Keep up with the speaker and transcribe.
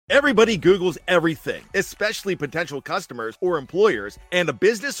Everybody Googles everything, especially potential customers or employers, and a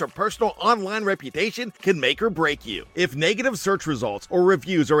business or personal online reputation can make or break you. If negative search results or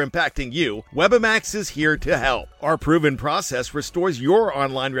reviews are impacting you, Webamax is here to help. Our proven process restores your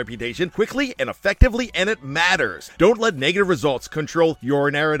online reputation quickly and effectively, and it matters. Don't let negative results control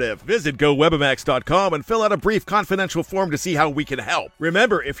your narrative. Visit GoWebamax.com and fill out a brief confidential form to see how we can help.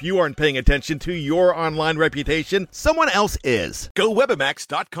 Remember, if you aren't paying attention to your online reputation, someone else is.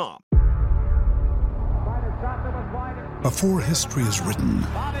 GoWebamax.com. Before history is written,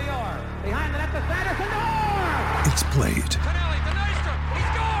 it's played.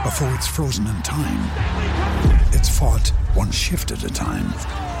 Before it's frozen in time, it's fought one shift at a time.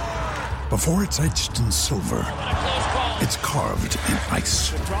 Before it's etched in silver, it's carved in ice.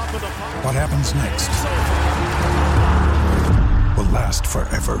 What happens next will last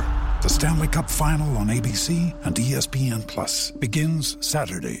forever. The Stanley Cup Final on ABC and ESPN Plus begins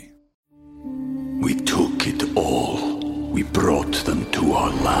Saturday. We took it all. We brought them to our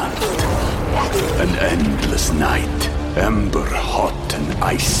land. An endless night, ember hot and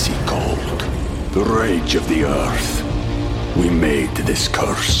icy cold. The rage of the earth. We made this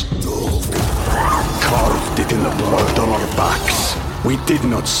curse. Carved it in the blood on our backs. We did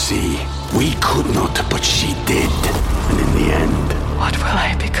not see. We could not, but she did. And in the end... What will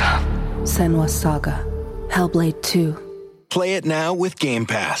I become? Senua's Saga. Hellblade 2. Play it now with Game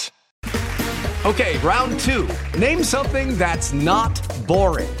Pass. Okay, round two. Name something that's not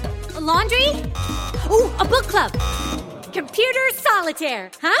boring. A laundry? Ooh, a book club. Computer solitaire,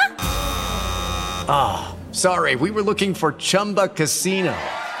 huh? Ah, sorry, we were looking for Chumba Casino.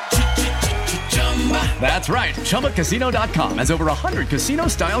 That's right, ChumbaCasino.com has over 100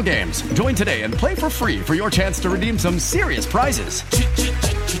 casino-style games. Join today and play for free for your chance to redeem some serious prizes.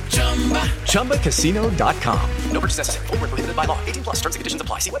 ChumbaCasino.com. No purchase necessary. Void where prohibited by law. 18 plus. Terms and conditions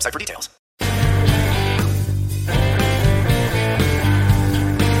apply. See website for details.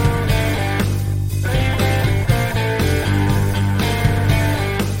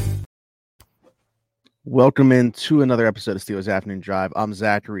 Welcome into another episode of Steelers Afternoon Drive. I'm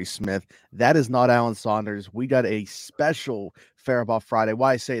Zachary Smith. That is not Alan Saunders. We got a special Faribault Friday.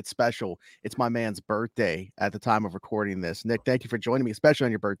 Why I say it's special, it's my man's birthday at the time of recording this. Nick, thank you for joining me, especially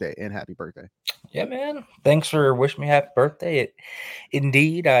on your birthday, and happy birthday. Yeah, man. Thanks for wishing me happy birthday.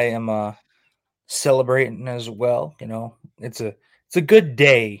 Indeed, I am celebrating as well. You know, it's a good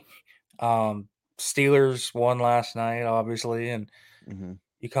day. Steelers won last night, obviously, and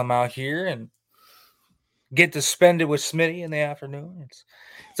you come out here and get to spend it with Smitty in the afternoon.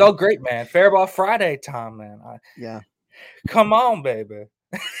 It's all great, man. Faribault Friday time, man. Yeah. Come on, baby.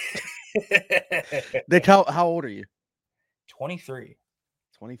 Nick, how old are you? 23.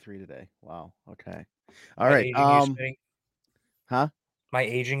 23 today. Wow. Okay. All right. Huh? Am I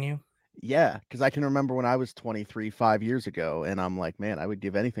aging you? Yeah, because I can remember when I was 23 5 years ago, and I'm like, man, I would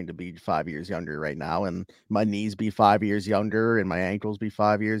give anything to be 5 years younger right now, and my knees be 5 years younger, and my ankles be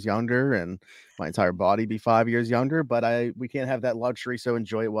 5 years younger, and my entire body be 5 years younger. But we can't have that luxury, so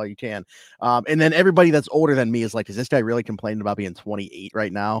enjoy it while you can. And then everybody that's older than me is like, is this guy really complaining about being 28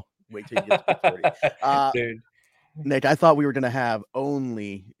 right now? Wait till you get to 40. Dude. Nick, I thought we were going to have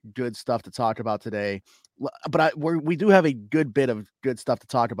only good stuff to talk about today, but we do have a good bit of good stuff to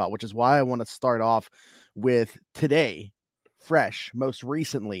talk about, which is why I want to start off with today, fresh, most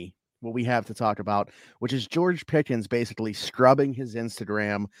recently, what we have to talk about, which is George Pickens basically scrubbing his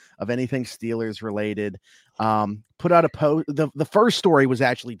Instagram of anything Steelers related. Put out a post. The first story was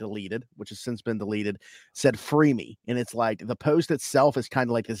actually deleted, which has since been deleted, said free me. And it's like the post itself is kind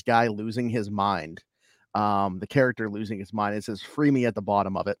of like this guy losing his mind. The character losing his mind. It says free me at the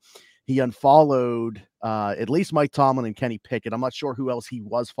bottom of it. He unfollowed at least Mike Tomlin and Kenny Pickett. I'm not sure who else he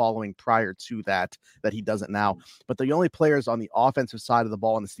was following prior to that he doesn't now. But the only players on the offensive side of the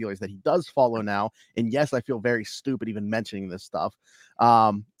ball in the Steelers that he does follow now, and yes, I feel very stupid even mentioning this stuff,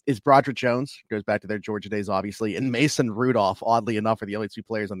 is Broderick Jones, goes back to their Georgia days, obviously, and Mason Rudolph, oddly enough, are the only two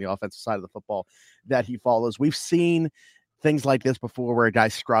players on the offensive side of the football that he follows. We've seen things like this before where a guy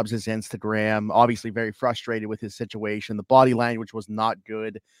scrubs his Instagram, obviously very frustrated with his situation. The body language was not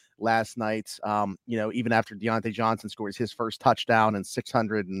good last night. Even after Deontay Johnson scores his first touchdown in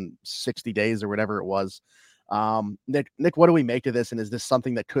 660 days or whatever it was. Nick, what do we make of this? And is this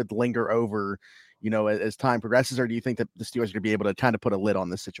something that could linger over, as time progresses, or do you think that the Steelers are going to be able to kind of put a lid on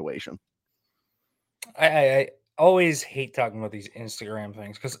this situation? I always hate talking about these Instagram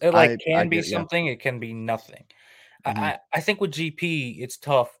things because it can be something, it can be nothing. I think with GP, it's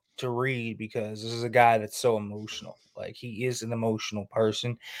tough to read because this is a guy that's so emotional. Like, he is an emotional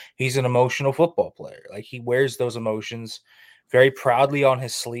person. He's an emotional football player. Like, he wears those emotions very proudly on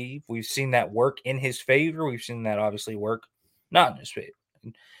his sleeve. We've seen that work in his favor. We've seen that obviously work not in his favor.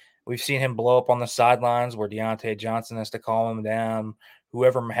 We've seen him blow up on the sidelines where Deontay Johnson has to calm him down,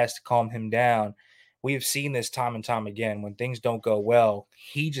 whoever has to calm him down. We have seen this time and time again. When things don't go well,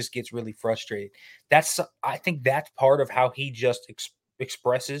 he just gets really frustrated. I think that's part of how he just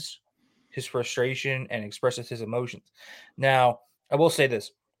expresses his frustration and expresses his emotions. Now, I will say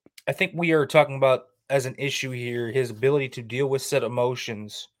this. I think we are talking about as an issue here his ability to deal with said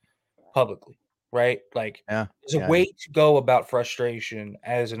emotions publicly, right? Like, there's a way to go about frustration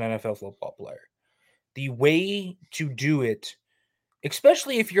as an NFL football player. The way to do it,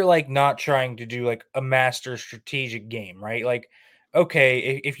 especially if you're like not trying to do like a master strategic game, right? Like,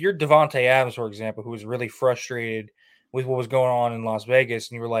 okay, if you're Devontae Adams, for example, who was really frustrated with what was going on in Las Vegas,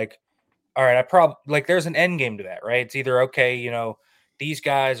 and you were like, all right, I probably like there's an end game to that, right? It's either okay, these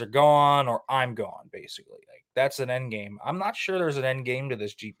guys are gone or I'm gone, basically. Like that's an end game. I'm not sure there's an end game to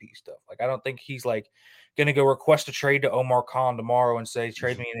this GP stuff. Like I don't think he's like gonna go request a trade to Omar Khan tomorrow and say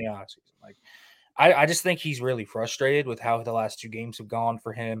trade me in the offseason. Like I just think he's really frustrated with how the last two games have gone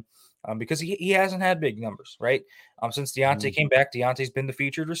for him. Because he hasn't had big numbers, right? Since Deontay came back, Deontay's been the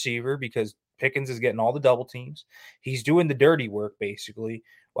featured receiver because Pickens is getting all the double teams. He's doing the dirty work basically,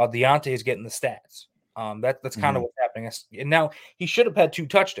 while Deontay is getting the stats. That's kind of what's happening. And now he should have had 2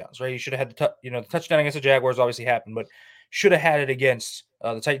 touchdowns, right? He should have had the touchdown against the Jaguars obviously happened, but should have had it against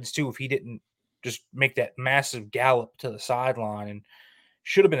the Titans too if he didn't just make that massive gallop to the sideline and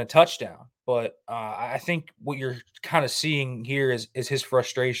should have been a touchdown. But I think what you're kind of seeing here is his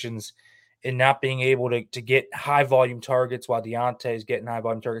frustrations in not being able to get high volume targets while Deontay is getting high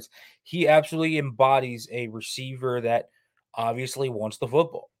volume targets. He absolutely embodies a receiver that obviously wants the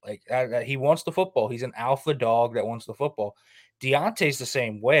football. Like he wants the football. He's an alpha dog that wants the football. Deontay's the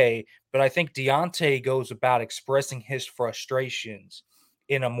same way, but I think Deontay goes about expressing his frustrations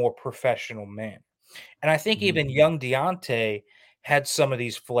in a more professional manner. And I think even young Deontay had some of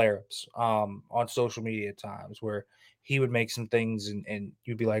these flare-ups on social media at times where he would make some things and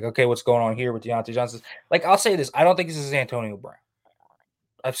you'd be like, okay, what's going on here with Deontay Johnson? Like, I'll say this. I don't think this is Antonio Brown.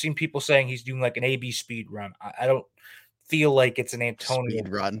 I've seen people saying he's doing like an AB speed run. I don't feel like it's an Antonio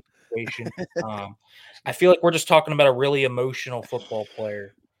speed run situation. I feel like we're just talking about a really emotional football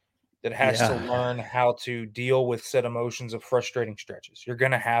player that has to learn how to deal with said emotions of frustrating stretches. You're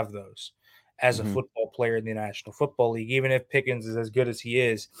going to have those as a football player in the National Football League, even if Pickens is as good as he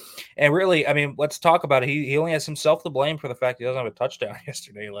is. And really, I mean, let's talk about it. He only has himself to blame for the fact he doesn't have a touchdown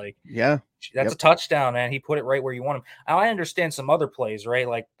yesterday. Like, that's a touchdown, man. He put it right where you want him. I understand some other plays, right?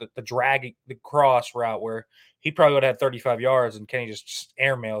 Like the drag, the cross route where he probably would have had 35 yards and Kenny just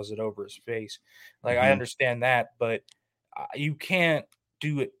airmails it over his face. Like, I understand that, but you can't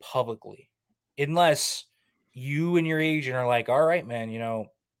do it publicly unless you and your agent are like, all right, man,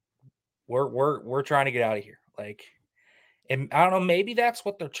 we're trying to get out of here. Like, and I don't know, maybe that's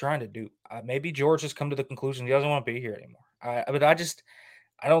what they're trying to do. Maybe George has come to the conclusion he doesn't want to be here anymore. But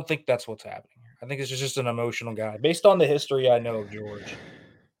I don't think that's what's happening. I think it's just an emotional guy. Based on the history I know of George,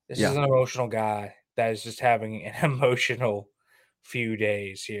 this is an emotional guy that is just having an emotional few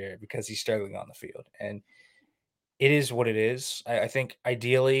days here because he's struggling on the field. And it is what it is. I think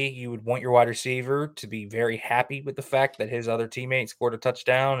ideally you would want your wide receiver to be very happy with the fact that his other teammate scored a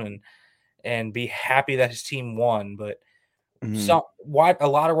touchdown and be happy that his team won. But a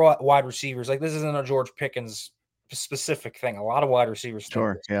lot of wide receivers, like this isn't a George Pickens specific thing. A lot of wide receivers.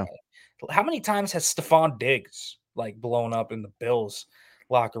 How many times has Stephon Diggs like blown up in the Bills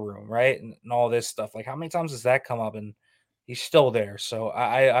locker room, right? And all this stuff. Like how many times does that come up? And he's still there. So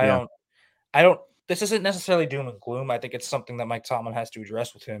I don't. This isn't necessarily doom and gloom. I think it's something that Mike Tomlin has to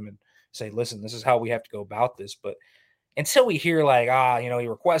address with him and say, listen, this is how we have to go about this. But until we hear like, he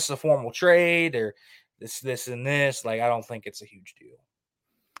requests a formal trade or this, and this, like, I don't think it's a huge deal.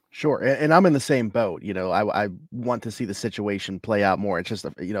 Sure. And I'm in the same boat. I want to see the situation play out more. It's just,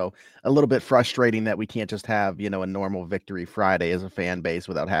 a little bit frustrating that we can't just have, a normal victory Friday as a fan base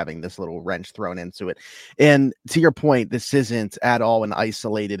without having this little wrench thrown into it. And to your point, this isn't at all an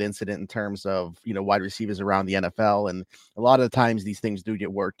isolated incident in terms of, wide receivers around the NFL. And a lot of the times these things do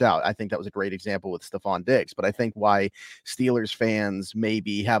get worked out. I think that was a great example with Stephon Diggs. But I think why Steelers fans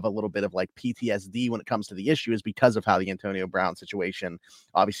maybe have a little bit of like PTSD when it comes to the issue is because of how the Antonio Brown situation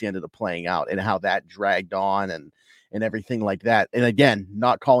obviously ended up playing out and how that dragged on and everything like that. And again,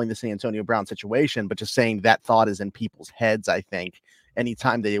 not calling this an Antonio Brown situation, but just saying that thought is in people's heads, I think,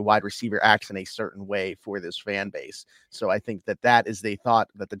 anytime the wide receiver acts in a certain way for this fan base. So I think that is the thought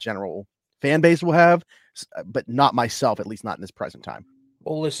that the general fan base will have, but not myself, at least not in this present time.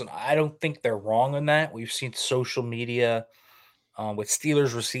 Well, listen, I don't think they're wrong on that. We've seen social media with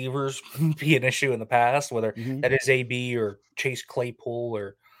Steelers receivers be an issue in the past, whether that is AB or Chase Claypool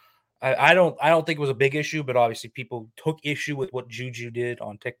or I don't think it was a big issue, but obviously people took issue with what Juju did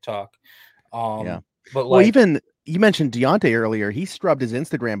on TikTok. But well, even you mentioned Deontay earlier. He scrubbed his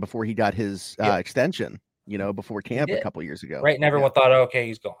Instagram before he got his extension, before camp a couple years ago. Right. And everyone thought, okay,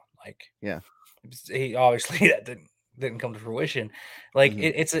 he's gone. Yeah. He obviously that didn't come to fruition.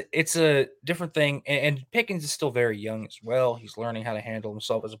 It's a different thing. And Pickens is still very young as well. He's learning how to handle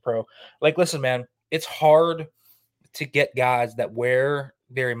himself as a pro. Listen, man, it's hard to get guys that wear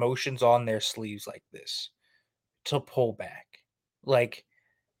their emotions on their sleeves like this to pull back.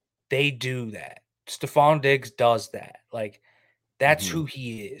 They do that. Stephon Diggs does that. That's who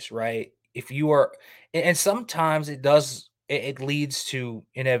he is, right? If you are, and sometimes it leads to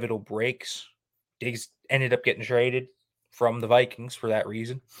inevitable breaks. Diggs ended up getting traded from the Vikings for that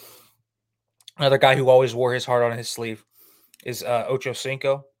reason. Another guy who always wore his heart on his sleeve is Ocho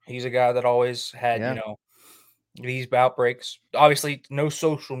Cinco. He's a guy that always had, these outbreaks. Obviously, no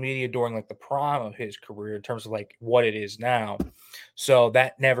social media during the prime of his career in terms of what it is now. So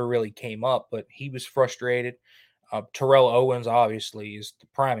that never really came up, but he was frustrated. Terrell Owens obviously is the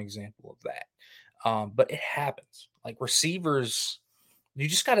prime example of that. But it happens. Receivers, you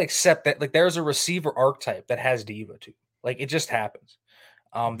just got to accept that there's a receiver archetype that has diva too. It just happens.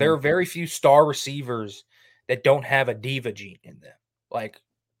 There are very few star receivers that don't have a diva gene in them.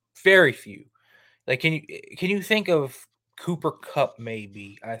 Very few. Can you think of Cooper Kupp?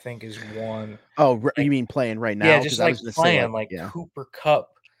 Maybe I think is one. Oh, you mean playing right now? Yeah, just playing Cooper Kupp.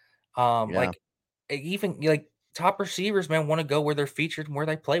 Even top receivers, man, want to go where they're featured and where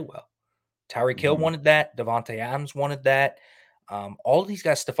they play well. Tyreek Hill wanted that. Devontae Adams wanted that. All these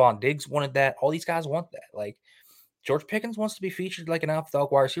guys, Stephon Diggs wanted that. All these guys want that. George Pickens wants to be featured like an alpha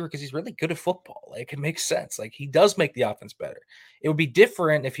dog wide receiver because he's really good at football. It makes sense. He does make the offense better. It would be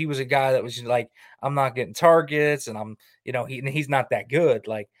different if he was a guy that was I'm not getting targets and I'm, he's not that good.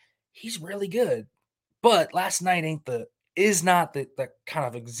 He's really good. But last night is not the kind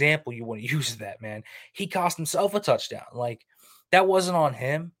of example you want to use of that, man. He cost himself a touchdown. That wasn't on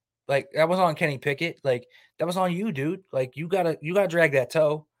him. That wasn't on Kenny Pickett. That was on you, dude. You gotta drag that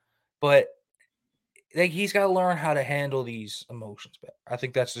toe. But he's got to learn how to handle these emotions better. I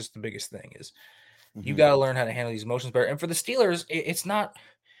think that's just the biggest thing is you got to learn how to handle these emotions better. And for the Steelers, it's not,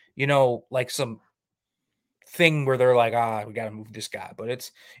 some thing where they're we got to move this guy. But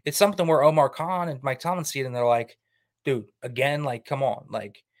it's something where Omar Khan and Mike Tomlin see it and they're like, dude, again, come on.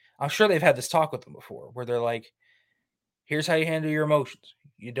 I'm sure they've had this talk with them before where they're like, here's how you handle your emotions.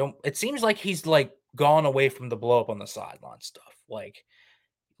 It seems like he's gone away from the blow up on the sideline stuff.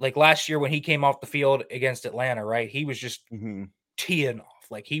 Last year when he came off the field against Atlanta, right? He was just teeing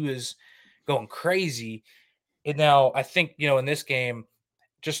off. He was going crazy. And now I think, in this game,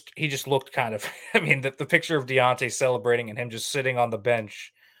 he just looked kind of, the picture of Deontay celebrating and him just sitting on the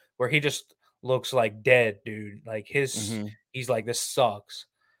bench where he just looks dead, dude. He's this sucks.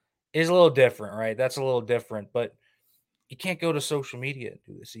 Is a little different, right? That's a little different, but you can't go to social media and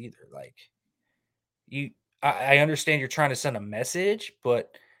do this either. I understand you're trying to send a message,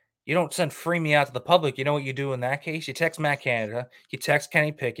 but you don't send free me out to the public. You know what you do in that case? You text Matt Canada, you text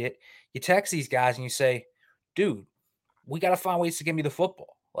Kenny Pickett, you text these guys and you say, dude, we got to find ways to get me the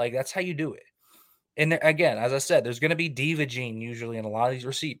football. That's how you do it. And again, as I said, there's going to be diva gene usually in a lot of these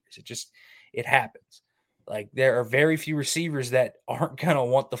receivers. It happens. There are very few receivers that aren't going to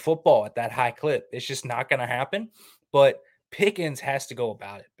want the football at that high clip. It's just not going to happen. But Pickens has to go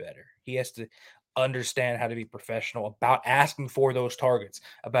about it better. He has to understand how to be professional about asking for those targets,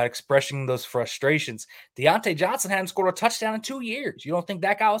 about expressing those frustrations. Deontay Johnson hadn't scored a touchdown in 2 years. You don't think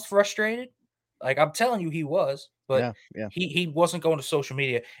that guy was frustrated? I'm telling you, he was, but he wasn't going to social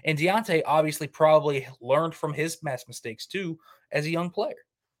media. And Deontay obviously probably learned from his mass mistakes too as a young player.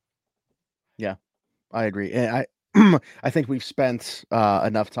 Yeah, I agree. And I think we've spent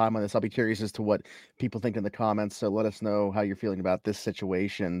enough time on this. I'll be curious as to what people think in the comments. So let us know how you're feeling about this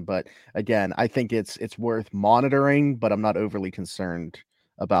situation. But again, I think it's worth monitoring, but I'm not overly concerned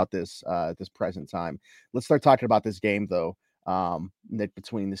about this this present time. Let's start talking about this game though. Nick,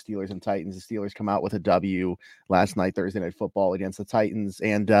 between the Steelers and Titans, the Steelers come out with a W last night, Thursday Night Football against the Titans.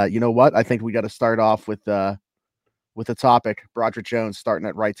 And you know what? I think we got to start off with the topic. Broderick Jones starting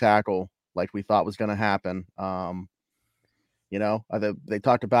at right tackle, like we thought was going to happen. They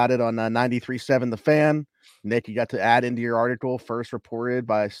talked about it on 93.7 The Fan. Nick, you got to add into your article, first reported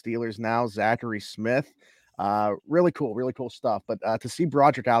by Steelers Now, Zachary Smith. Really cool stuff. But to see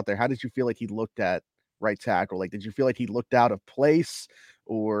Broderick out there, how did you feel like he looked at right tackle? Did you feel like he looked out of place,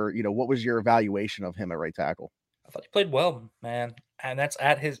 or what was your evaluation of him at right tackle? I thought he played well, man. And that's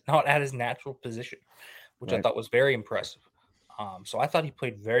not at his natural position, which I thought was very impressive. So I thought he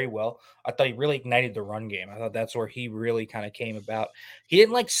played very well. I thought he really ignited the run game. I thought that's where he really kind of came about. He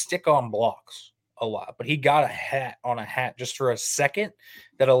didn't like stick on blocks a lot, but he got a hat just for a second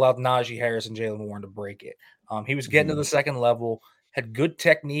that allowed Najee Harris and Jalen Warren to break it. He was getting to the second level, had good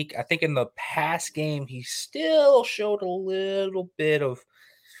technique. I think in the past game, he still showed a little bit of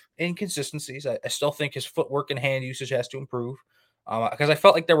inconsistencies. I still think his footwork and hand usage has to improve because I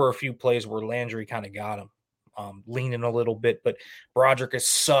felt like there were a few plays where Landry kind of got him leaning a little bit. But Broderick is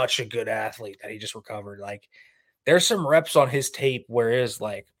such a good athlete that he just recovered. Like there's some reps on his tape where it's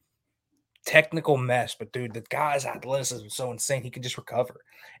like technical mess, but dude, the guy's athleticism is so insane he can just recover.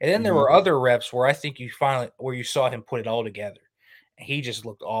 And then there were other reps where I think you saw him put it all together. And he just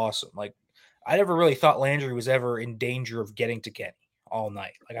looked awesome. Like I never really thought Landry was ever in danger of getting to Kenny all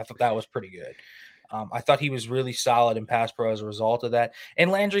night. Like I thought that was pretty good. I thought he was really solid in pass pro as a result of that.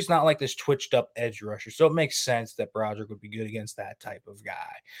 And Landry's not like this twitched up edge rusher, so it makes sense that Broderick would be good against that type of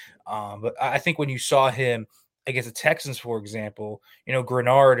guy. But I think when you saw him against the Texans, for example,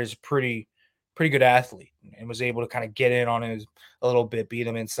 Grenard is pretty good athlete and was able to kind of get in on him a little bit, beat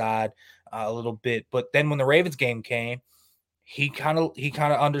him inside a little bit. But then when the Ravens game came, he kind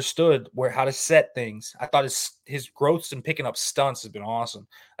of understood how to set things. I thought his growths in picking up stunts has been awesome.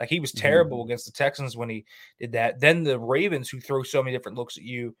 Like he was terrible against the Texans when he did that. Then the Ravens, who throw so many different looks at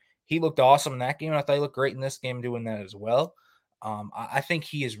you, he looked awesome in that game. And I thought he looked great in this game doing that as well. I think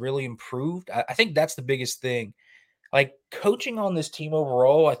he has really improved. I think that's the biggest thing. Like coaching on this team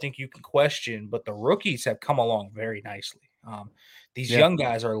overall, I think you can question, but the rookies have come along very nicely. These young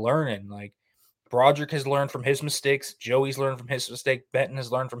guys are learning. Like Broderick has learned from his mistakes. Joey's learned from his mistake. Benton has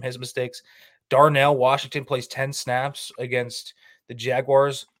learned from his mistakes. Darnell Washington plays 10 snaps against the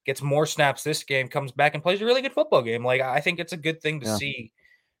Jaguars, gets more snaps this game, comes back and plays a really good football game. Like I think it's a good thing to see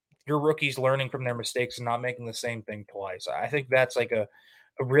your rookies learning from their mistakes and not making the same thing twice. I think that's like a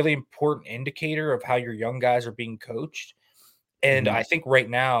really important indicator of how your young guys are being coached. And I think right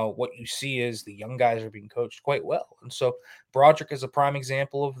now what you see is the young guys are being coached quite well. And so Broderick is a prime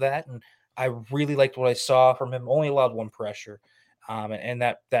example of that. And I really liked what I saw from him. Only allowed one pressure, and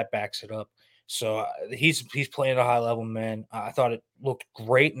that backs it up. So he's playing at a high level, man. I thought it looked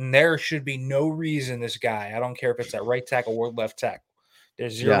great, and there should be no reason this guy, I don't care if it's at right tackle or left tackle,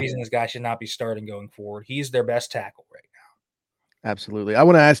 there's zero reason this guy should not be starting going forward. He's their best tackle right now. Absolutely. I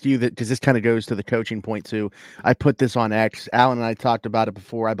want to ask you that because this kind of goes to the coaching point too. I put this on X. Alan and I talked about it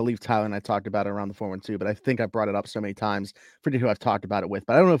before. I believe Tyler and I talked about it around the forum too, but I think I brought it up so many times. Forget who I've talked about it with,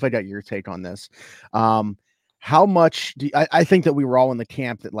 but I don't know if I got your take on this. How much I think that we were all in the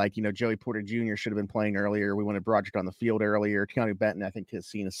camp that, like, Joey Porter Jr. should have been playing earlier. We wanted Broderick on the field earlier. Keanu Benton, I think, has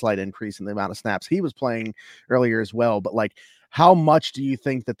seen a slight increase in the amount of snaps he was playing earlier as well. But like, how much do you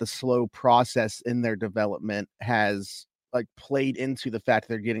think that the slow process in their development has played into the fact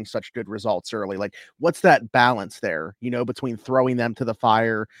they're getting such good results early? Like, what's that balance there, between throwing them to the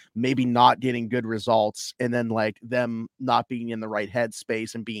fire, maybe not getting good results, and then like them not being in the right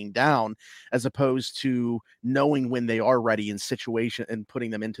headspace and being down, as opposed to knowing when they are ready in situation and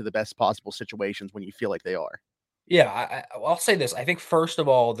putting them into the best possible situations when you feel like they are? Yeah, I'll say this. I think first of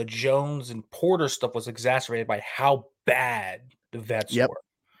all, the Jones and Porter stuff was exacerbated by how bad the vets were.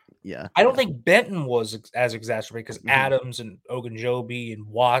 Yeah. I don't think Benton was as exacerbated because Adams and Ogunjobi and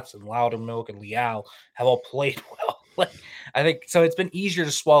Watts and Loudermilk and Leal have all played well. Like, I think so. It's been easier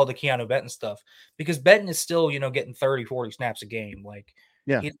to swallow the Keanu Benton stuff because Benton is still, getting 30, 40 snaps a game. Like,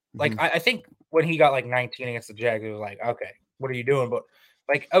 I think when he got like 19 against the Jags, it was like, okay, what are you doing? But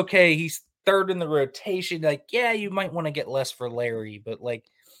like, okay, he's third in the rotation. Like, yeah, you might want to get less for Larry, but like,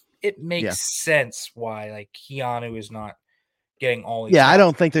 it makes sense why like Keanu is not getting all these. Yeah, I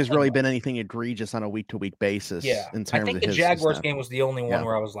don't think there's really been anything egregious on a week-to-week basis. Yeah, in terms I think of the his Jaguars snap game was the only one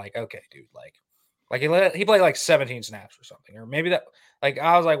where I was like, okay, dude, like he played like 17 snaps or something, or maybe that. Like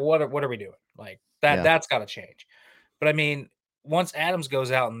I was like, what are we doing? Like that's got to change. But I mean, once Adams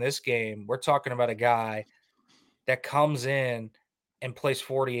goes out in this game, we're talking about a guy that comes in and plays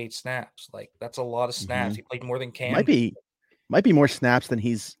 48 snaps. Like that's a lot of snaps. He played more than Cam. Might be more snaps than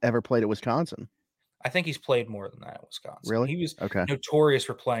he's ever played at Wisconsin. I think he's played more than that at Wisconsin. Really? He was notorious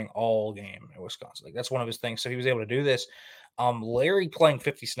for playing all game at Wisconsin. Like that's one of his things. So he was able to do this. Larry playing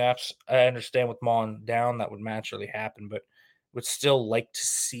 50 snaps. I understand with Mon down that would naturally happen, but would still like to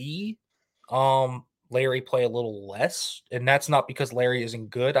see Larry play a little less. And that's not because Larry isn't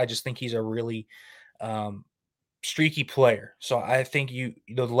good. I just think he's a really streaky player. So I think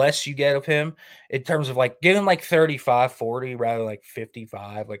the less you get of him in terms of like give him like 35, 40 rather like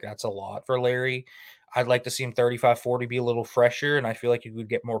 55, like that's a lot for Larry. I'd like to see him 35-40 be a little fresher, and I feel like you would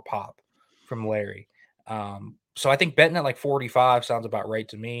get more pop from Larry. So I think betting at like 45 sounds about right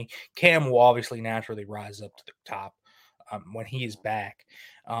to me. Cam will obviously naturally rise up to the top when he is back.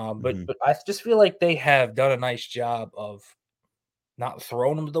 But I just feel like they have done a nice job of not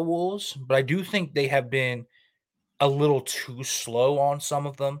throwing them to the wolves. But I do think they have been a little too slow on some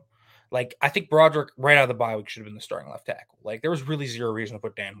of them. Like, I think Broderick right out of the bye week should have been the starting left tackle. Like, there was really zero reason to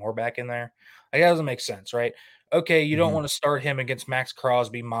put Dan Moore back in there. Like, that doesn't make sense, right? Okay, you don't want to start him against Max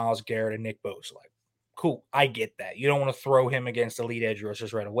Crosby, Myles Garrett, and Nick Bosa. Like, cool, I get that. You don't want to throw him against elite edge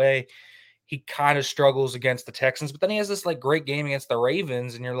rushers right away. He kind of struggles against the Texans, but then he has this like great game against the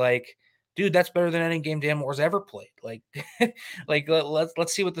Ravens, and you're like, dude, that's better than any game Dan Moore's ever played. Like,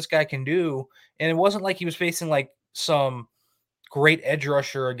 let's see what this guy can do. And it wasn't like he was facing like some great edge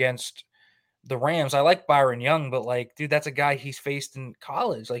rusher against the Rams. I like Byron Young, but like, dude, that's a guy he's faced in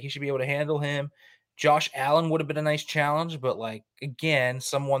college. Like, he should be able to handle him. Josh Allen would have been a nice challenge, but like, again,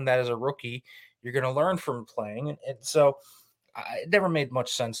 someone that is a rookie, you're going to learn from playing. And so it never made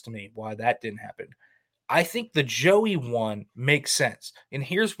much sense to me why that didn't happen. I think the Joey one makes sense. And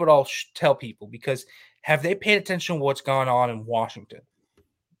here's what I'll tell people, because have they paid attention to what's gone on in Washington?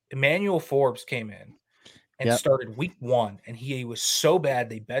 Emmanuel Forbes came in and started week 1, and he was so bad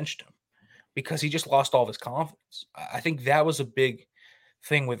they benched him because he just lost all of his confidence. I think that was a big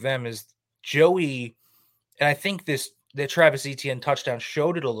thing with them is Joey, and I think the Travis Etienne touchdown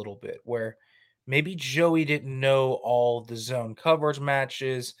showed it a little bit, where maybe Joey didn't know all the zone coverage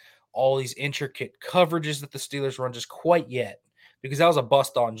matches, all these intricate coverages that the Steelers run just quite yet, because that was a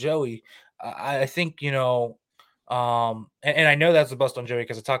bust on Joey. I think, and I know that's a bust on Joey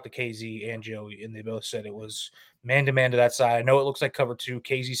because I talked to KZ and Joey, and they both said it was man-to-man to that side. I know it looks like cover 2.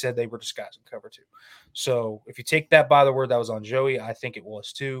 KZ said they were disguising cover 2. So if you take that by the word, that was on Joey. I think it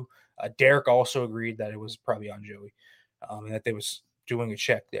was too. Derek also agreed that it was probably on Joey, and that they was doing a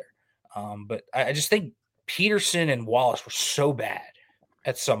check there. But I just think Peterson and Wallace were so bad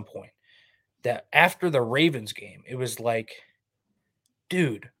at some point that after the Ravens game, it was like,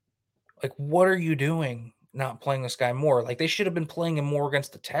 dude, like, what are you doing not playing this guy more? Like, they should have been playing him more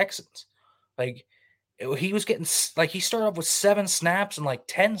against the Texans. Like, he was getting, like, he started off with 7 snaps and like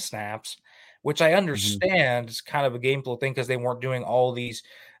 10 snaps, which I understand is kind of a game flow thing because they weren't doing all these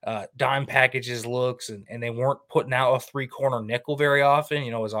dime packages looks, and they weren't putting out a 3-corner nickel very often,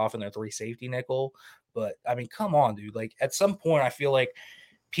 as often their 3 safety nickel. But I mean, come on, dude. Like, at some point, I feel like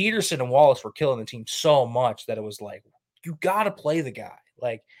Peterson and Wallace were killing the team so much that it was like, you got to play the guy.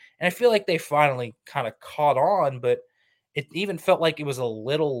 Like, and I feel like they finally kind of caught on, but it even felt like it was a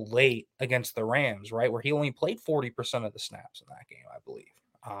little late against the Rams, right? Where he only played 40% of the snaps in that game, I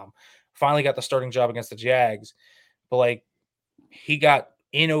believe. Finally got the starting job against the Jags, but like, he got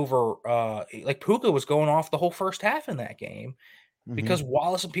in over, like, Puka was going off the whole first half in that game because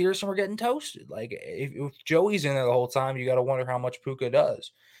Wallace and Peterson were getting toasted. Like, if Joey's in there the whole time, you got to wonder how much Puka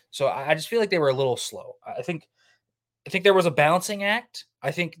does. So I just feel like they were a little slow. I think there was a balancing act.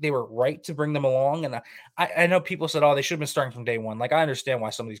 I think they were right to bring them along. And I know people said, oh, they should have been starting from day one. Like, I understand why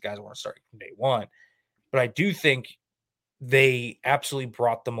some of these guys weren't starting from day one, but I do think they absolutely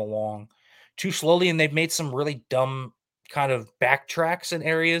brought them along too slowly. And they've made some really dumb kind of backtracks in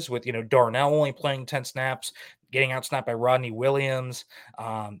areas with, Darnell only playing 10 snaps, getting outsnapped by Rodney Williams,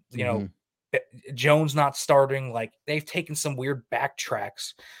 Jones not starting. Like, they've taken some weird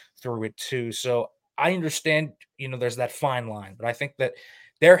backtracks through it too. So I understand, there's that fine line, but I think that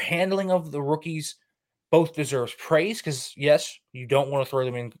their handling of the rookies both deserves praise because, yes, you don't want to throw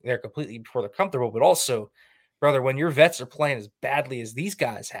them in there completely before they're comfortable, but also, brother, when your vets are playing as badly as these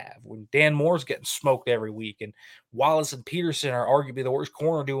guys have, when Dan Moore's getting smoked every week and Wallace and Peterson are arguably the worst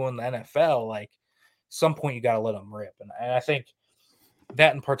corner duo in the NFL, like, some point you got to let them rip. And I think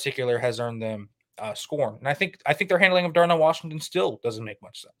that in particular has earned them scorn. And I think their handling of Darnell Washington still doesn't make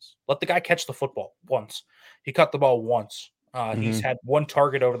much sense. Let the guy catch the football once. He caught the ball once. He's had 1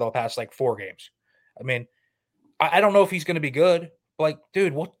 target over the past like 4 games. I mean, I don't know if he's going to be good. But, like,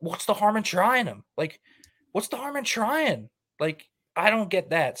 dude, what's the harm in trying him? Like, what's the harm in trying? Like, I don't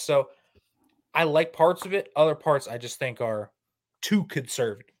get that. So I like parts of it. Other parts I just think are too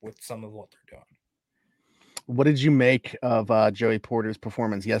conservative with some of what they're doing. What did you make of Joey Porter's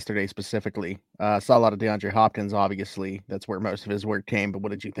performance yesterday specifically? Saw a lot of DeAndre Hopkins, obviously. That's where most of his work came. But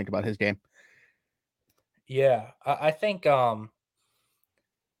what did you think about his game? Yeah, I think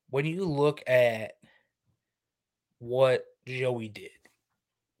when you look at what Joey did,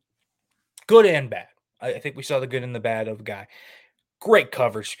 good and bad, I think we saw the good and the bad of the guy. Great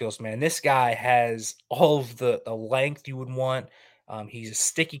coverage skills, man. This guy has all of the length you would want. He's a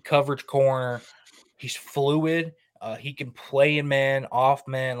sticky coverage corner. He's fluid. He can play in man, off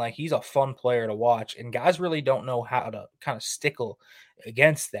man. Like, he's a fun player to watch. And guys really don't know how to kind of stickle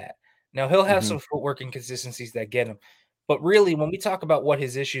against that. Now, he'll have some footwork inconsistencies that get him. But really, when we talk about what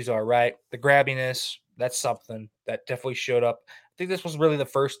his issues are, right, the grabbiness, that's something that definitely showed up. I think this was really the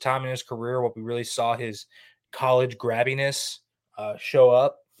first time in his career where we really saw his college grabbiness show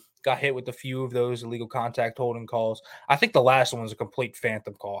up. Got hit with a few of those illegal contact holding calls. I think the last one was a complete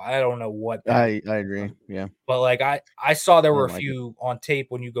phantom call. I don't know what that I agree. Yeah. But like I saw there were a like few on tape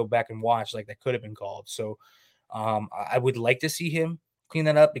when you go back and watch, like, that could have been called. So I would like to see him clean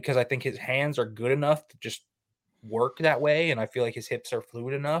that up because I think his hands are good enough to just work that way. And I feel like his hips are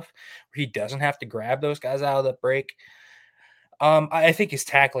fluid enough where he doesn't have to grab those guys out of the break. I think his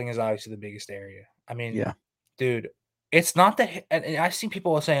tackling is obviously the biggest area. I mean, Yeah. dude, it's not that, and I've seen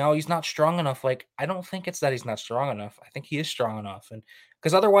people saying, "Oh, he's not strong enough." Like, I don't think it's that he's not strong enough. I think he is strong enough, and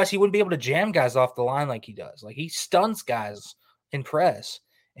because otherwise he wouldn't be able to jam guys off the line like he does. Like, he stuns guys in press.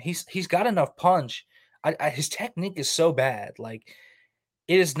 He's got enough punch. His technique is so bad. Like,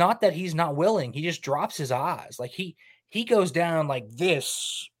 it is not that he's not willing. He just drops his eyes. Like, he goes down like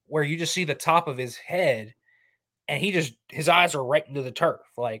this, where you just see the top of his head, and his eyes are right into the turf.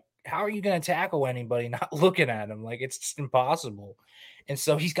 Like, how are you going to tackle anybody not looking at him? Like, it's just impossible. And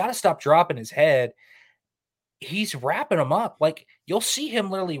so he's got to stop dropping his head. He's wrapping them up. Like, you'll see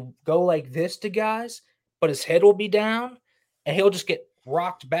him literally go like this to guys, but his head will be down and he'll just get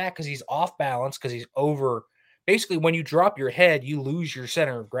rocked back because he's off balance, because he's over. Basically, when you drop your head, you lose your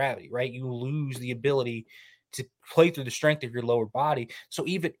center of gravity, right? You lose the ability to play through the strength of your lower body. So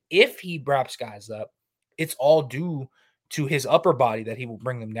even if he wraps guys up, it's all due to his upper body that he will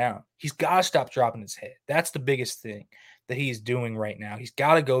bring them down. He's got to stop dropping his head. That's the biggest thing that he's doing right now. He's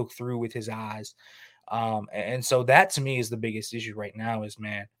got to go through with his eyes. And so that to me is the biggest issue right now is,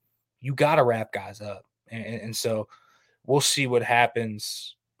 man, you got to wrap guys up. And so we'll see what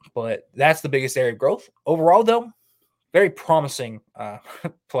happens. But that's the biggest area of growth. Overall, though, very promising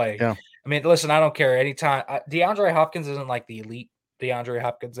play. Yeah. I mean, listen, I don't care. Anytime DeAndre Hopkins isn't like the elite DeAndre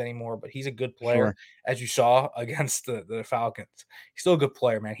Hopkins anymore, but he's a good player, as you saw against the Falcons. He's still a good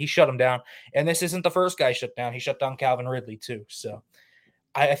player, man. He shut him down. And this isn't the first guy shut down. He shut down Calvin Ridley, too. So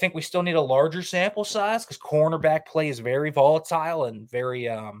I think we still need a larger sample size because cornerback play is very volatile and very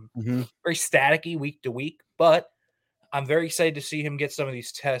very staticky week to week. But I'm very excited to see him get some of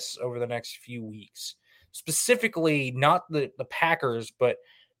these tests over the next few weeks. Specifically, not the Packers, but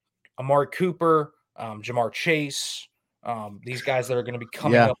Amari Cooper, Jamar Chase, these guys that are going to be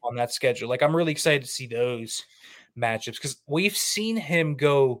coming up on that schedule. Like, I'm really excited to see those matchups because we've seen him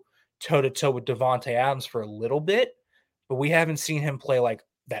go toe-to-toe with Devontae Adams for a little bit, but we haven't seen him play like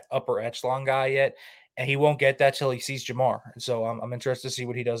that upper echelon guy yet, and he won't get that till he sees Jamar. And so I'm interested to see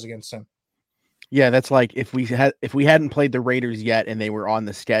what he does against him. Yeah, that's like if we hadn't played the Raiders yet and they were on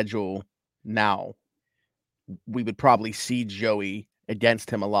the schedule now, we would probably see Joey against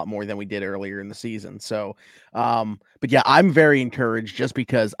him a lot more than we did earlier in the season. So, but yeah, I'm very encouraged just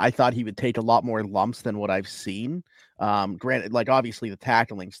because I thought he would take a lot more lumps than what I've seen. Granted, like obviously the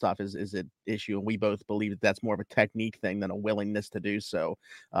tackling stuff is an issue, and we both believe that that's more of a technique thing than a willingness to do so.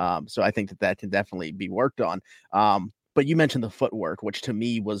 So I think that can definitely be worked on. But you mentioned the footwork, which to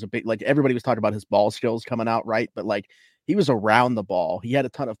me was a big, like everybody was talking about his ball skills coming out, right? But like he was around the ball. He had a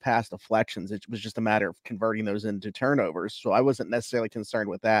ton of pass deflections. It was just a matter of converting those into turnovers. So I wasn't necessarily concerned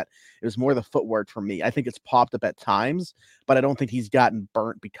with that. It was more the footwork for me. I think it's popped up at times, but I don't think he's gotten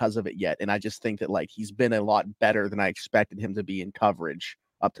burnt because of it yet. And I just think that like he's been a lot better than I expected him to be in coverage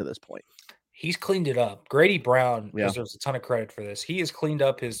up to this point. He's cleaned it up. Grady Brown deserves a ton of credit for this. He has cleaned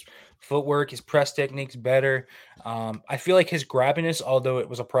up his footwork, his press techniques better. I feel like his grabbiness, although it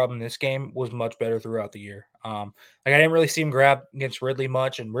was a problem in this game, was much better throughout the year. Like I didn't really see him grab against Ridley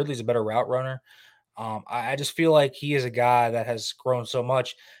much, and Ridley's a better route runner. I just feel like he is a guy that has grown so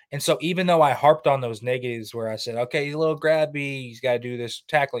much. And so even though I harped on those negatives where I said, okay, he's a little grabby, he's got to do this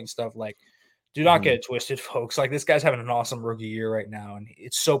tackling stuff, like, do not get it twisted, folks. Like, this guy's having an awesome rookie year right now, and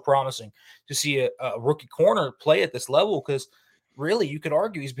it's so promising to see a rookie corner play at this level because really you could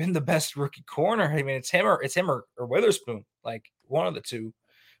argue he's been the best rookie corner. I mean, it's him or Witherspoon, like one of the two.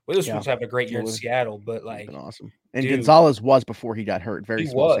 Witherspoon's having a great year in Seattle, but like awesome. And dude, Gonzalez was before he got hurt. Very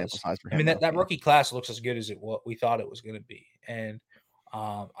small sample size for him. I mean, that rookie class looks as good as what we thought it was going to be, and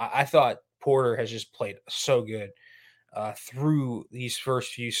I thought Porter has just played so good. Through these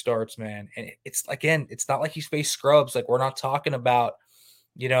first few starts, man. And it's not like he's faced scrubs. Like, we're not talking about,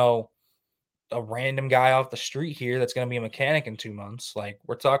 a random guy off the street here that's going to be a mechanic in 2 months. Like,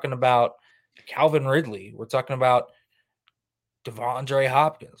 we're talking about Calvin Ridley. We're talking about DeAndre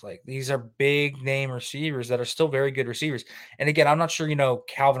Hopkins. Like, these are big name receivers that are still very good receivers. And again, I'm not sure,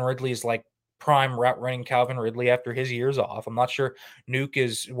 Calvin Ridley is like prime route running Calvin Ridley after his years off. I'm not sure Nuke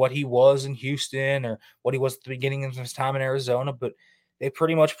is what he was in Houston or what he was at the beginning of his time in Arizona, but they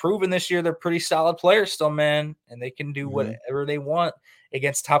pretty much proven this year they're pretty solid players still, man, and they can do whatever they want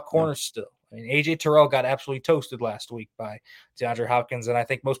against top corners still. I mean, AJ Terrell got absolutely toasted last week by DeAndre Hopkins, and I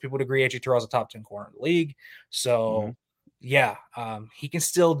think most people would agree AJ Terrell's a top 10 corner in the league. So, yeah, he can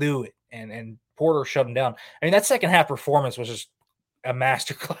still do it, and Porter shut him down. I mean, that second half performance was just a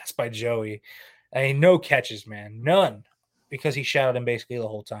masterclass by Joey. I mean, no catches, man, none, because he shouted him basically the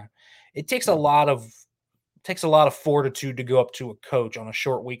whole time. It takes a lot of fortitude to go up to a coach on a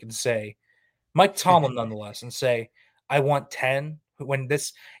short week and say, Mike Tomlin, nonetheless, and say, I want 10. When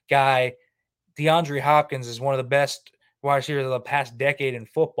this guy, DeAndre Hopkins, is one of the best wide receivers of the past decade in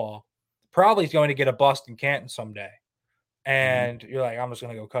football, probably is going to get a bust in Canton someday. And you're like, I'm just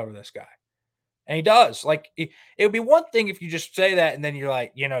going to go cover this guy. And he does. Like, it would be one thing if you just say that and then you're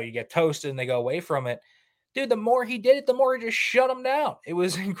like, you get toasted and they go away from it. Dude, the more he did it, the more he just shut him down. It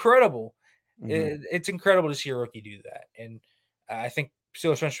was incredible. It's incredible to see a rookie do that. And I think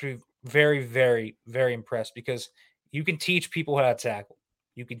Steelers fans should be very, very, very impressed because you can teach people how to tackle.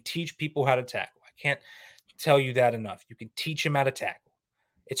 You can teach people how to tackle. I can't tell you that enough. You can teach them how to tackle.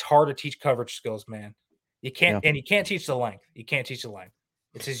 It's hard to teach coverage skills, man. You can't, and you can't teach the length. You can't teach the length.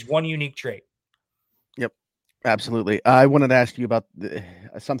 It's his one unique trait. Yep, absolutely. I wanted to ask you about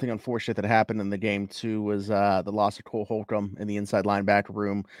something unfortunate that happened in the game too. Was the loss of Cole Holcomb in the inside linebacker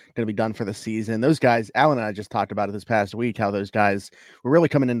room, going to be done for the season. Those guys, Alan and I just talked about it this past week, how those guys were really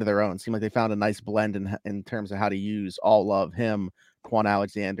coming into their own. Seemed like they found a nice blend in terms of how to use all of him, Quan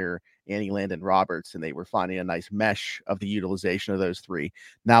Alexander, Annie Landon Roberts, and they were finding a nice mesh of the utilization of those three.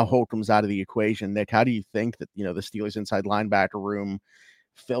 Now Holcomb's out of the equation. Nick, how do you think that the Steelers inside linebacker room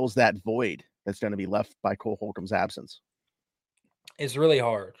fills that void that's going to be left by Cole Holcomb's absence? It's really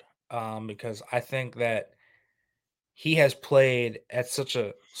hard because I think that he has played at such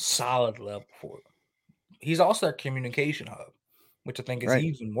a solid level for them. He's also their communication hub, which I think is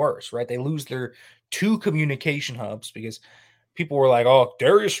even worse, right? They lose their two communication hubs because people were like, oh,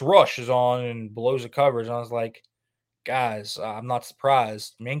 Darius Rush is on and blows the coverage. And I was like, guys, I'm not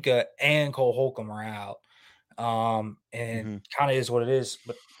surprised. Minka and Cole Holcomb are out. And kind of is what it is.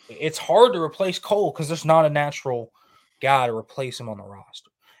 But it's hard to replace Cole because there's not a natural guy to replace him on the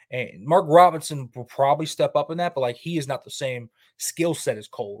roster. And Mark Robinson will probably step up in that, but he is not the same skill set as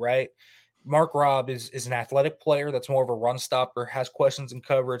Cole, right? Mark Robb is an athletic player that's more of a run stopper, has questions in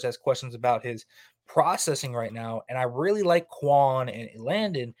coverage, has questions about his processing right now. And I really like Quan and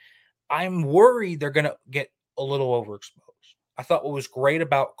Landon. I'm worried they're going to get a little overexposed. I thought what was great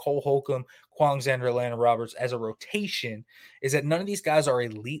about Cole Holcomb, Quan Alexander, Landon Roberts as a rotation is that none of these guys are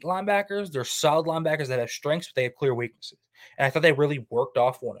elite linebackers. They're solid linebackers that have strengths, but they have clear weaknesses. And I thought they really worked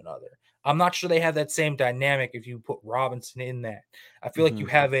off one another. I'm not sure they have that same dynamic if you put Robinson in that. I feel like you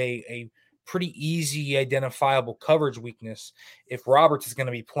have a pretty easy identifiable coverage weakness if Roberts is going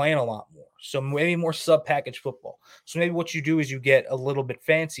to be playing a lot more. So maybe more sub-package football. So maybe what you do is you get a little bit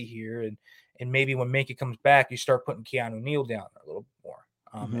fancy here, and maybe when Minka comes back, you start putting Keanu Neal down there a little bit more,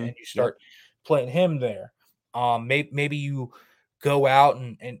 and you start playing him there. Maybe you go out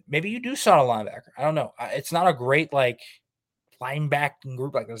and maybe you do sign a linebacker. I don't know. It's not a great linebacking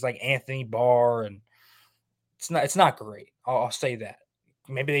group. There's Anthony Barr, and it's not great. I'll say that.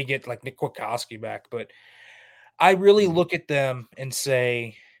 Maybe they get Nick Kwiatkowski back, but I really look at them and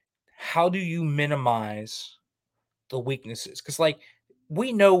say, how do you minimize the weaknesses? Because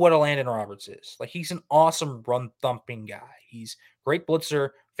we know what a Landon Roberts is. He's an awesome run thumping guy. He's great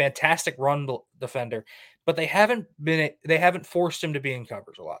blitzer, fantastic run defender, but they haven't forced him to be in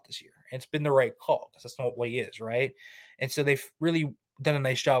coverage a lot this year. And it's been the right call because that's not what he is, right? And so they've really done a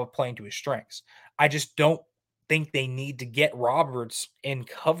nice job of playing to his strengths. I just don't think they need to get Roberts in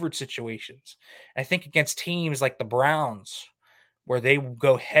coverage situations. I think against teams like the Browns, where they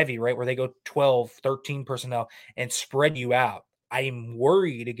go heavy, right? Where they go 12, 13 personnel and spread you out. I'm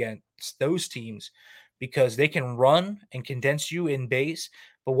worried against those teams because they can run and condense you in base.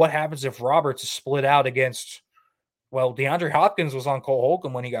 But what happens if Roberts is split out against, DeAndre Hopkins was on Cole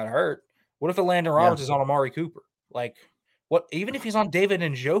Holcomb when he got hurt. What if Landon Roberts is on Amari Cooper? Even if he's on David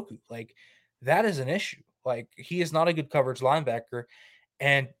Njoku, that is an issue. He is not a good coverage linebacker.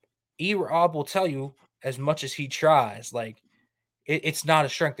 And E-Rob will tell you, as much as he tries, it's not a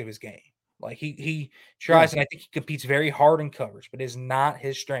strength of his game. Like he tries, and I think he competes very hard in coverage, but is not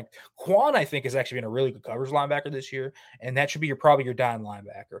his strength. Quan, I think, has actually been a really good coverage linebacker this year, and that should be probably your dime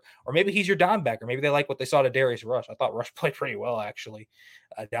linebacker, or maybe he's your dime backer. Maybe they like what they saw to Darius Rush. I thought Rush played pretty well actually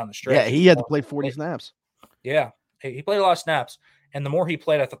down the stretch. Yeah, he had to play 40 snaps. Yeah, he played a lot of snaps, and the more he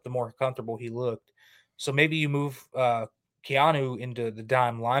played, I thought the more comfortable he looked. So maybe you move Keanu into the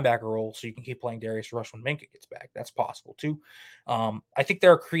dime linebacker role so you can keep playing Darius Rush when Minka gets back. That's possible too. I think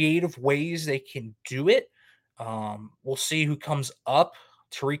there are creative ways they can do it. We'll see who comes up.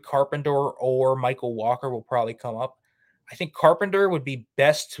 Tariq Carpenter or Michael Walker will probably come up. I think Carpenter would be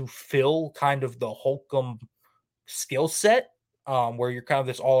best to fill kind of the Holcomb skill set, where you're kind of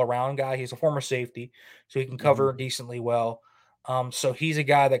this all-around guy. He's a former safety, so he can cover decently well. So he's a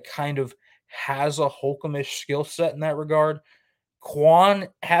guy that kind of has a Holcomb-ish skill set in that regard. Quan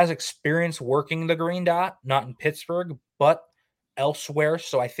has experience working the green dot, not in Pittsburgh, but elsewhere.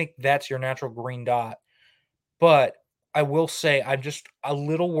 So I think that's your natural green dot. But I will say I'm just a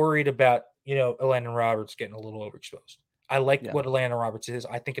little worried about, Elandon Roberts getting a little overexposed. I like what Elandon Roberts is.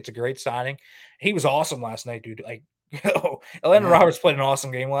 I think it's a great signing. He was awesome last night, dude. Like, Elandon Roberts played an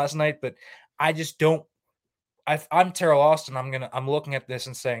awesome game last night, but I just don't. I'm Terrell Austin. I'm looking at this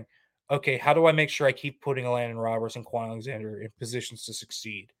and saying, okay, how do I make sure I keep putting Elandon Roberts and Quan Alexander in positions to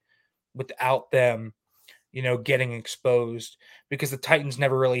succeed without them, getting exposed? Because the Titans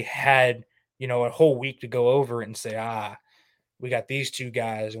never really had, a whole week to go over it and say, we got these two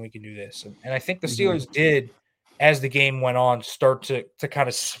guys and we can do this. And I think the Steelers did, as the game went on, start to kind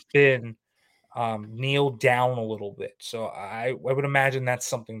of spin Neil down a little bit. So I would imagine that's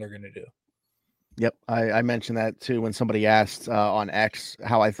something they're going to do. Yep, I mentioned that too when somebody asked on X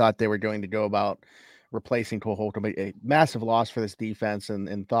how I thought they were going to go about replacing Cole Holcomb. A massive loss for this defense,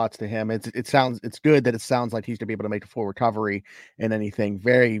 and thoughts to him. It's good that it sounds like he's going to be able to make a full recovery and anything.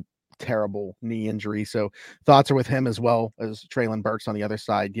 Very terrible knee injury. So thoughts are with him as well as Treylon Burks on the other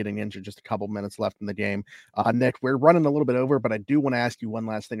side getting injured just a couple minutes left in the game. Nick, we're running a little bit over, but I do want to ask you one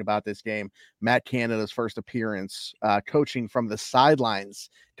last thing about this game. Matt Canada's first appearance coaching from the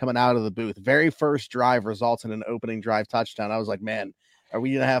sidelines coming out of the booth. Very first drive results in an opening drive touchdown. I was like, man, are we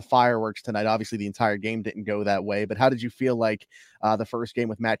going to have fireworks tonight? Obviously, the entire game didn't go that way, but how did you feel like the first game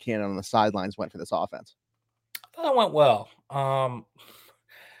with Matt Canada on the sidelines went for this offense? I thought it went well.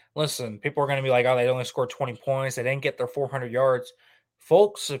 Listen, people are going to be like, oh, they only scored 20 points. They didn't get their 400 yards.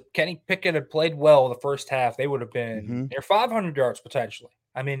 Folks, if Kenny Pickett had played well the first half, they would have been near 500 yards potentially.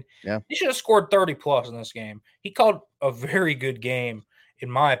 I mean, he should have scored 30 plus in this game. He called a very good game, in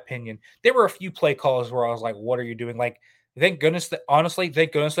my opinion. There were a few play calls where I was like, what are you doing? Like, thank goodness they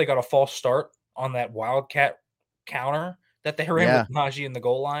got a false start on that Wildcat counter that they ran with Najee in the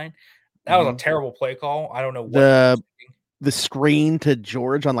goal line. That was a terrible play call. I don't know what the screen to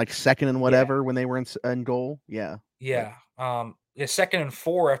George on like second and whatever when they were in goal. Yeah. Second and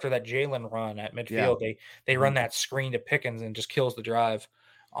 4 after that Jalen run at midfield. They run that screen to Pickens and just kills the drive.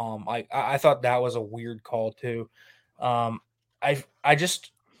 I thought that was a weird call too. I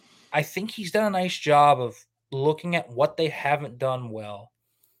think he's done a nice job of looking at what they haven't done well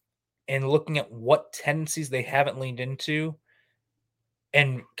and looking at what tendencies they haven't leaned into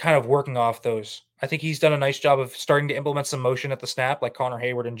and kind of working off those. I think he's done a nice job of starting to implement some motion at the snap, like Connor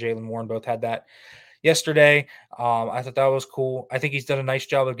Hayward and Jalen Warren both had that yesterday. I thought that was cool. I think he's done a nice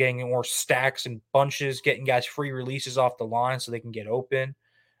job of getting more stacks and bunches, getting guys free releases off the line so they can get open.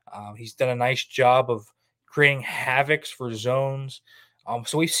 He's done a nice job of creating havocs for zones.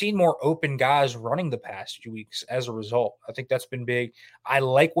 So we've seen more open guys running the past few weeks as a result. I think that's been big. I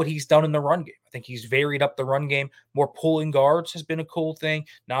like what he's done in the run game. I think he's varied up the run game. More pulling guards has been a cool thing.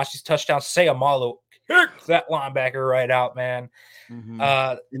 Najee's touchdown, Sayamalo kicked that linebacker right out, man. And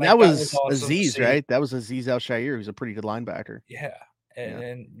that was awesome Aziz, right? That was Aziz Al-Shair, who's a pretty good linebacker. Yeah.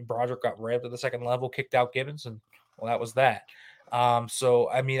 And Broderick got revved to the second level, kicked out Gibbons, and that was that. So,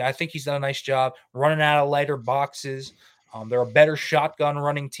 I mean, I think he's done a nice job running out of lighter boxes. They're a better shotgun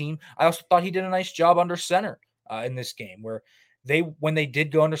running team. I also thought he did a nice job under center in this game where when they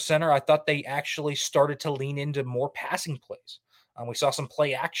did go under center, I thought they actually started to lean into more passing plays. We saw some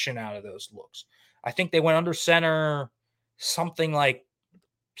play action out of those looks. I think they went under center something like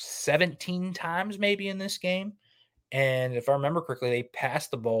 17 times maybe in this game. And if I remember correctly, they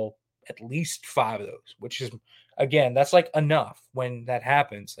passed the ball at least 5 of those, which is, again, that's like enough when that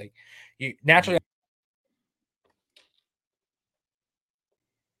happens. Like you naturally,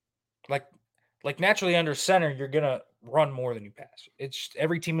 like naturally under center, you're going to run more than you pass. It's just,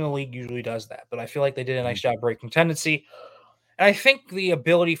 every team in the league usually does that, but I feel like they did a nice job breaking tendency. And I think the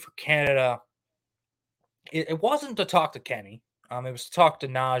ability for Canada, it wasn't to talk to Kenny. It was to talk to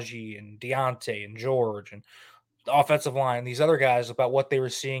Najee and Deontay and George and the offensive line, these other guys about what they were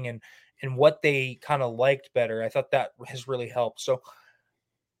seeing and what they kind of liked better. I thought that has really helped. So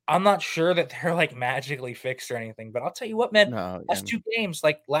I'm not sure that they're like magically fixed or anything, but I'll tell you what, man, last two games,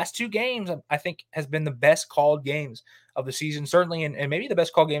 I think has been the best called games of the season, certainly, and maybe the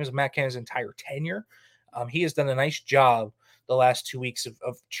best called games of Matt Canada's entire tenure. He has done a nice job the last 2 weeks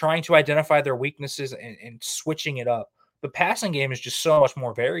of trying to identify their weaknesses and switching it up. The passing game is just so much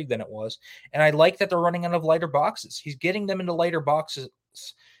more varied than it was. And I like that they're running out of lighter boxes. He's getting them into lighter boxes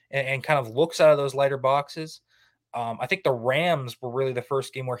and kind of looks out of those lighter boxes. I think the Rams were really the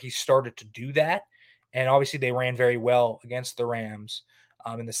first game where he started to do that. And obviously they ran very well against the Rams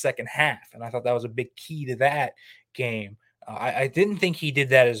in the second half. And I thought that was a big key to that game. I didn't think he did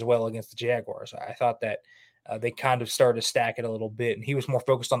that as well against the Jaguars. I thought that they kind of started to stack it a little bit, and he was more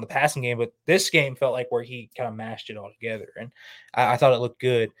focused on the passing game. But this game felt like where he kind of mashed it all together, and I thought it looked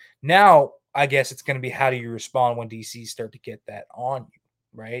good. Now, I guess it's going to be how do you respond when DC start to get that on you,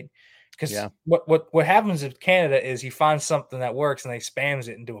 right? Because what happens with Canada is he finds something that works and they spams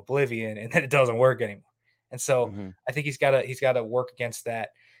it into oblivion, and then it doesn't work anymore. And so I think he's got to work against that.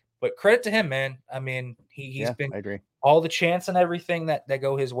 But credit to him, man. I mean, he's been all the chance and everything that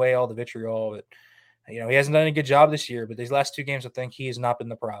go his way, all the vitriol. But, he hasn't done a good job this year. But these last two games, I think he has not been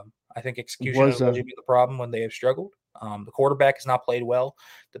the problem. I think execution has been the problem when they have struggled. The quarterback has not played well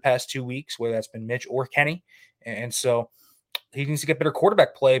the past 2 weeks, whether that's been Mitch or Kenny. And so he needs to get better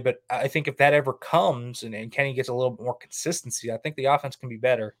quarterback play. But I think if that ever comes and Kenny gets a little bit more consistency, I think the offense can be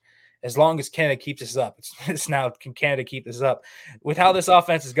better. As long as Canada keeps this up. It's now, can Canada keep this up? With how this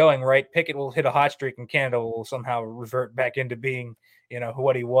offense is going, right, Pickett will hit a hot streak and Canada will somehow revert back into being,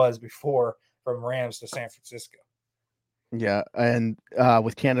 what he was before from Rams to San Francisco. Yeah, and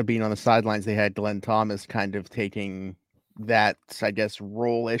with Canada being on the sidelines, they had Glenn Thomas kind of taking that, I guess,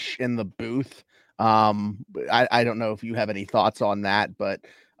 role-ish in the booth. I don't know if you have any thoughts on that, but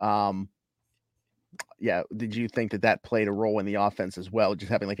yeah, did you think that played a role in the offense as well?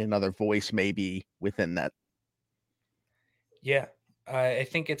 Just having like another voice maybe within that. Yeah, I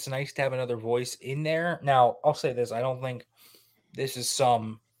think it's nice to have another voice in there. Now, I'll say this. I don't think this is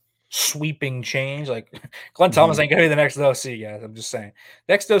some sweeping change. Like Glenn Thomas ain't going to be the next OC, guys. I'm just saying.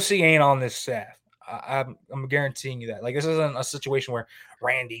 The next OC ain't on this staff. I'm guaranteeing you that. Like, this isn't a situation where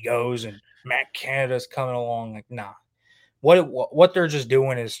Randy goes and Matt Canada's coming along. Like, nah. What they're just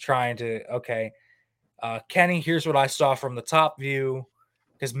doing is trying to, okay, Kenny, here's what I saw from the top view,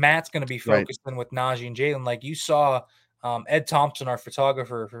 because Matt's going to be focusing with Najee and Jalen. Like you saw, Ed Thompson, our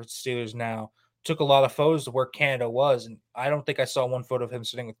photographer for Steelers Now, took a lot of photos of where Canada was, and I don't think I saw one photo of him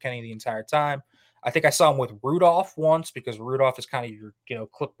sitting with Kenny the entire time. I think I saw him with Rudolph once, because Rudolph is kind of your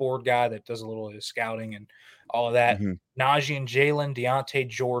clipboard guy that does a little of his scouting and all of that. Najee and Jalen, Deontay,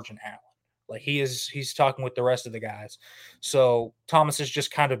 George, and Allen. Like he's talking with the rest of the guys. So Thomas is just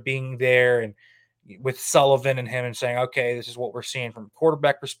kind of being there and with Sullivan and him and saying, okay, this is what we're seeing from a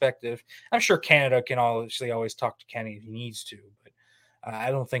quarterback perspective. I'm sure Canada can obviously always talk to Kenny if he needs to, but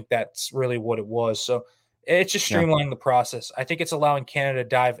I don't think that's really what it was. So it's just streamlining the process. I think it's allowing Canada to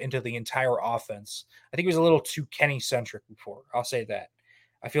dive into the entire offense. I think it was a little too Kenny-centric before. I'll say that.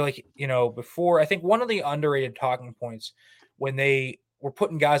 I feel like, before, I think one of the underrated talking points when they were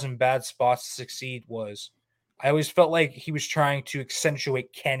putting guys in bad spots to succeed was I always felt like he was trying to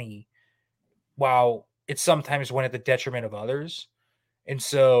accentuate Kenny while it sometimes went at the detriment of others. And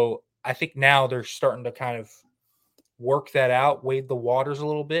so I think now they're starting to kind of work that out, wade the waters a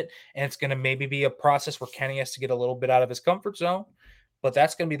little bit, and it's going to maybe be a process where Kenny has to get a little bit out of his comfort zone, but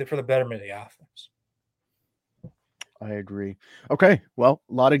that's going to be for the betterment of the offense. I agree. Okay, well,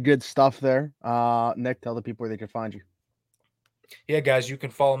 a lot of good stuff there. Nick, tell the people where they can find you. Yeah, guys, you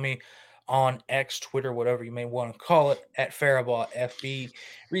can follow me on X, Twitter, whatever you may want to call it, at FarabahFB.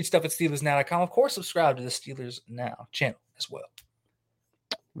 Read stuff at SteelersNow.com. Of course, subscribe to the Steelers Now channel as well.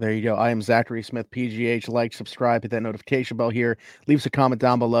 There you go. I am Zachary Smith, PGH. Like, subscribe, hit that notification bell here. Leave us a comment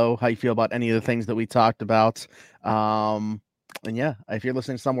down below how you feel about any of the things that we talked about. And yeah, if you're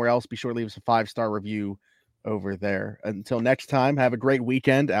listening somewhere else, be sure to leave us a 5-star review over there. Until next time, have a great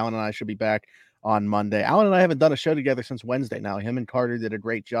weekend. Alan and I should be back on Monday. Alan and I haven't done a show together since Wednesday now. Him and Carter did a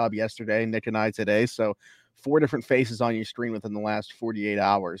great job yesterday, Nick and I today. So 4 different faces on your screen within the last 48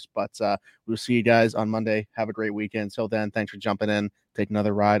 hours. But we'll see you guys on Monday. Have a great weekend. Until then, thanks for jumping in. Take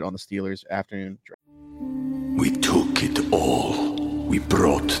another ride on the Steelers Afternoon Drive. We took it all. We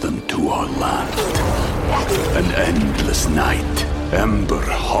brought them to our land. An endless night, ember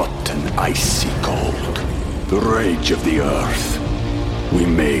hot and icy cold. The rage of the earth. We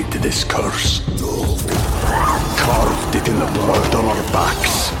made this curse. carved it in the blood on our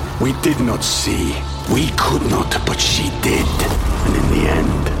backs. We did not see. We could not, but she did. And in the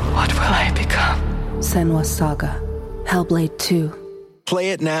end... What will I become? Senua's Saga. Hellblade 2.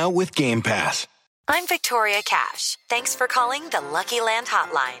 Play it now with Game Pass. I'm Victoria Cash. Thanks for calling the Lucky Land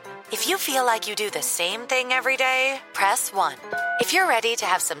Hotline. If you feel like you do the same thing every day, press 1. If you're ready to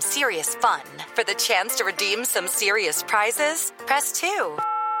have some serious fun for the chance to redeem some serious prizes, press 2.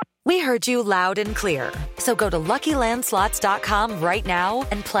 We heard you loud and clear. So go to LuckyLandSlots.com right now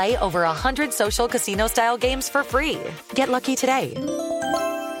and play over 100 social casino-style games for free. Get lucky today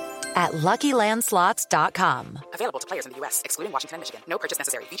at LuckyLandSlots.com. Available to players in the U.S., excluding Washington and Michigan. No purchase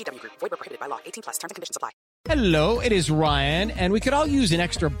necessary. VGW Group. Void where prohibited by law. 18+. Terms and conditions apply. Hello, it is Ryan, and we could all use an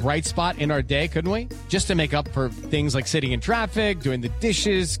extra bright spot in our day, couldn't we? Just to make up for things like sitting in traffic, doing the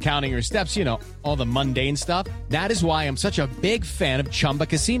dishes, counting your steps, you know, all the mundane stuff. That is why I'm such a big fan of Chumba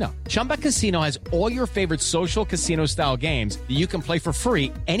Casino. Chumba Casino has all your favorite social casino-style games that you can play for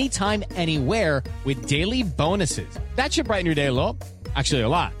free anytime, anywhere with daily bonuses. That should brighten your day a little. Actually, a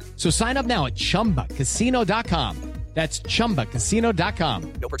lot. So sign up now at ChumbaCasino.com. That's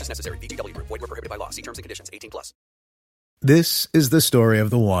ChumbaCasino.com. No purchase necessary. VGW Group. Void where prohibited by law. See terms and conditions. 18+. This is the story of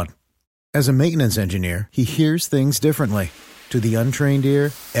the one. As a maintenance engineer, he hears things differently. To the untrained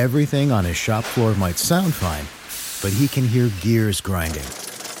ear, everything on his shop floor might sound fine, but he can hear gears grinding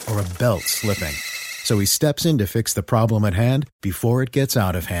or a belt slipping. So he steps in to fix the problem at hand before it gets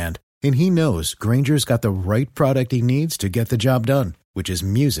out of hand. And he knows Grainger's got the right product he needs to get the job done, which is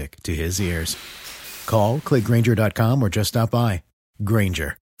music to his ears. Call, click Grainger.com, or just stop by.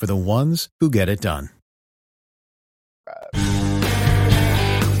 Grainger, for the ones who get it done.